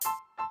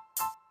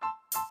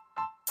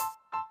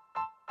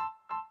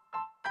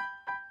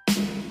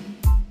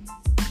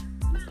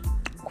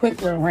quick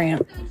little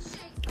rant.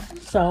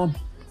 So,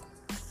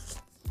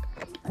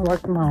 I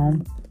work from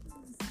home.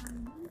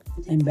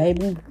 And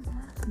baby,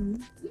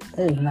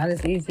 it is not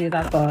as easy as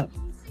I thought.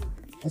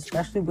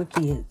 Especially with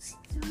kids.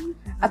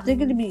 I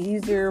think it'd be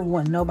easier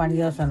with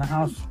nobody else in the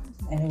house.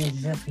 And it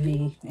was just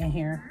me in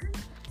here.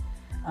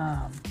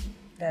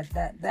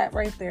 That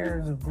right there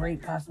is a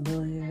great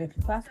possibility. It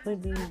could possibly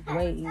be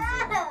way easier.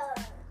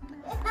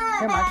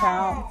 Hear my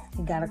child,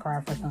 he gotta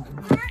cry for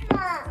something.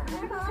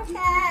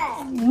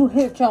 You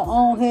hit your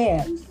own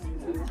head.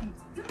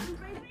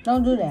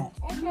 Don't do that.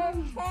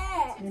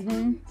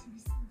 Mm-hmm.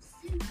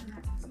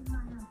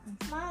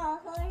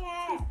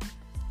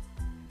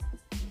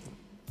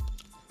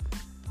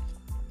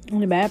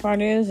 And the bad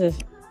part is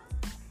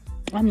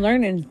I'm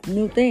learning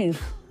new things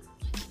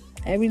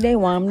every day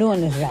while I'm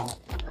doing this job.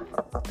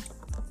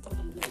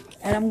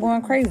 And I'm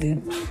going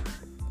crazy.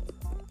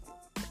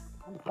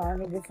 I'm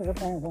starting to get to the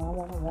point where I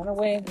want to run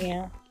away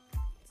again.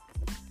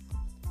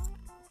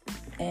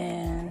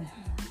 And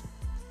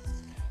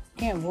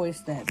can't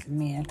voice that to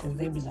men because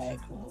they be like,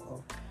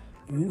 oh,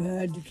 you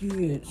had the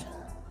kids.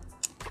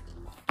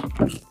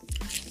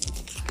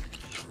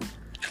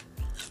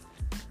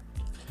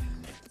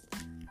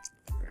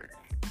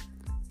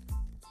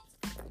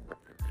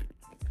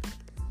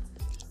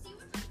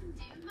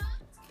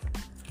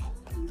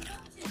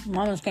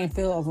 Mamas can't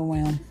feel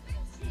overwhelmed.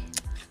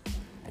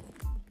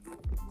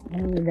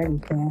 Only daddy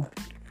can.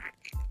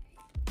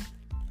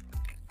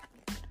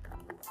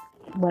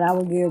 But I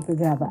would give to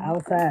have an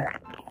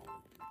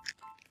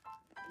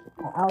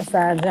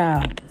outside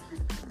job.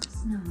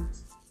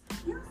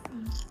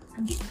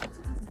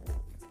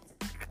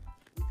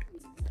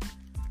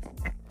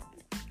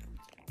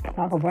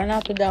 I could run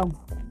out the door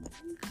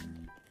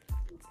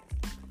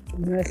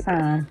this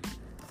time.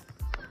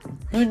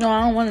 You know,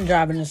 I don't want to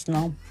drive in the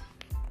snow.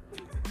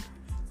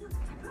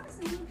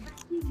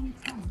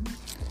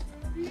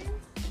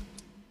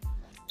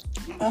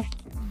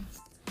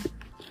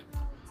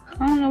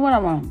 I don't know what I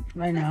want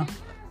right now.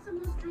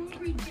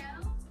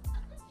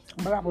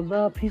 But I would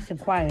love peace and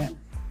quiet.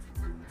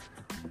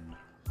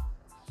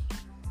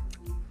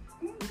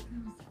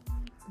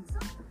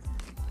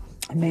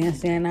 A man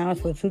staying in the house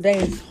for 2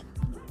 days.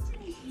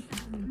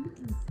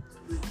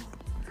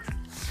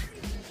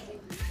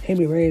 He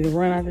be ready to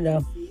run out the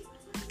door.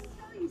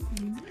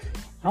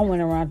 I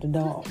went around the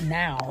door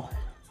now.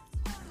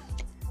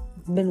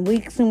 Been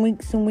weeks and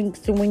weeks and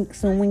weeks and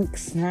weeks and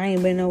weeks. And I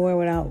ain't been nowhere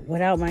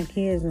without my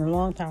kids in a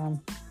long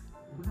time.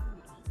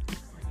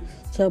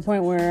 To the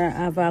point where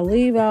if I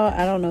leave out,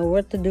 I don't know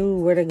what to do,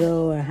 where to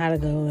go, and how to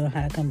go, and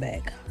how to come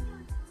back.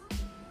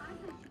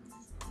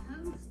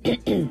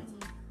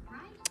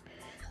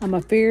 I'm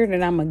afraid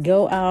that I'm going to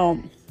go out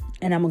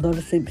and I'm going to go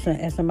to sleep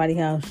at somebody's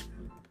house.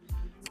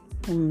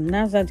 9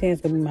 out of 10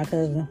 it's going to be my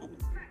cousin.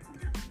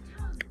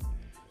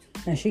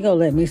 And she going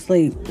to let me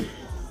sleep.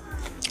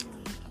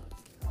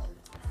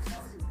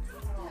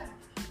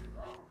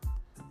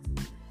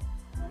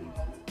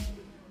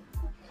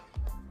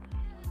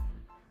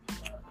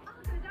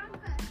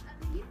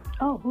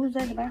 Oh, who's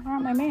that in the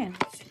background? My man.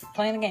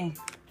 Playing the game.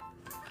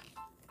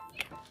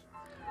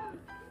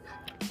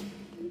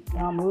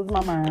 I'm losing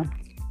my mind.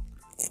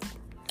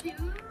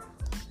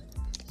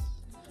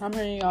 How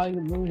many of y'all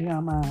you lose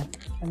your mind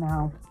in the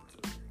house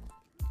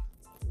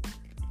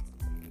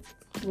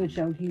with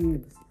your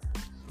kids?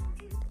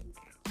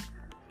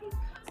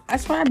 I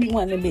swear I be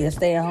wanting to be a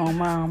stay-at-home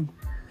mom.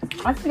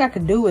 I think I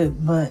could do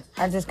it, but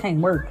I just can't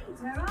work.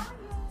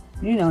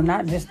 You know,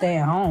 not just stay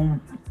at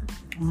home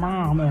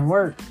mom and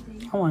work.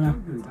 I want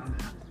to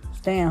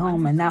stay at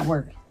home and not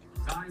work.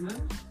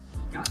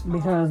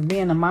 Because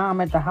being a mom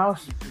at the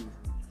house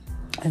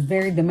is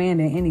very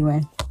demanding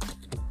anyway.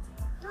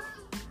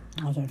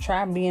 So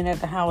try being at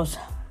the house,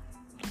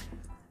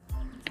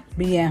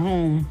 be at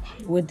home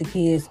with the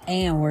kids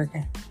and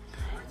working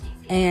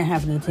and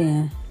having to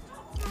attend.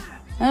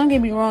 Don't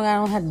get me wrong, I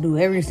don't have to do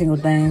every single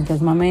thing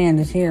because my man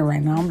is here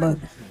right now, but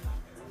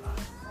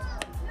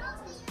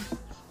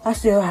I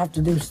still have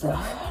to do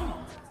stuff.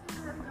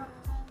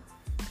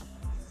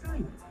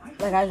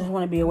 Like, I just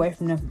want to be away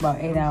from them for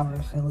about 8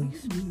 hours at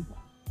least.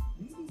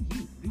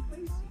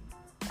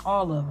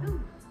 All of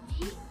them.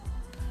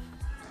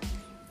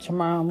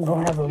 Tomorrow I'm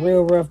going to have a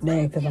real rough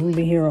day because I'm going to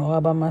be here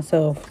all by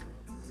myself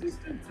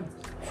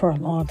for a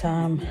long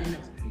time.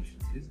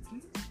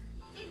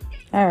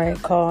 Alright,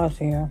 call us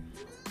here.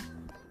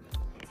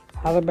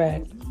 Holler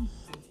back.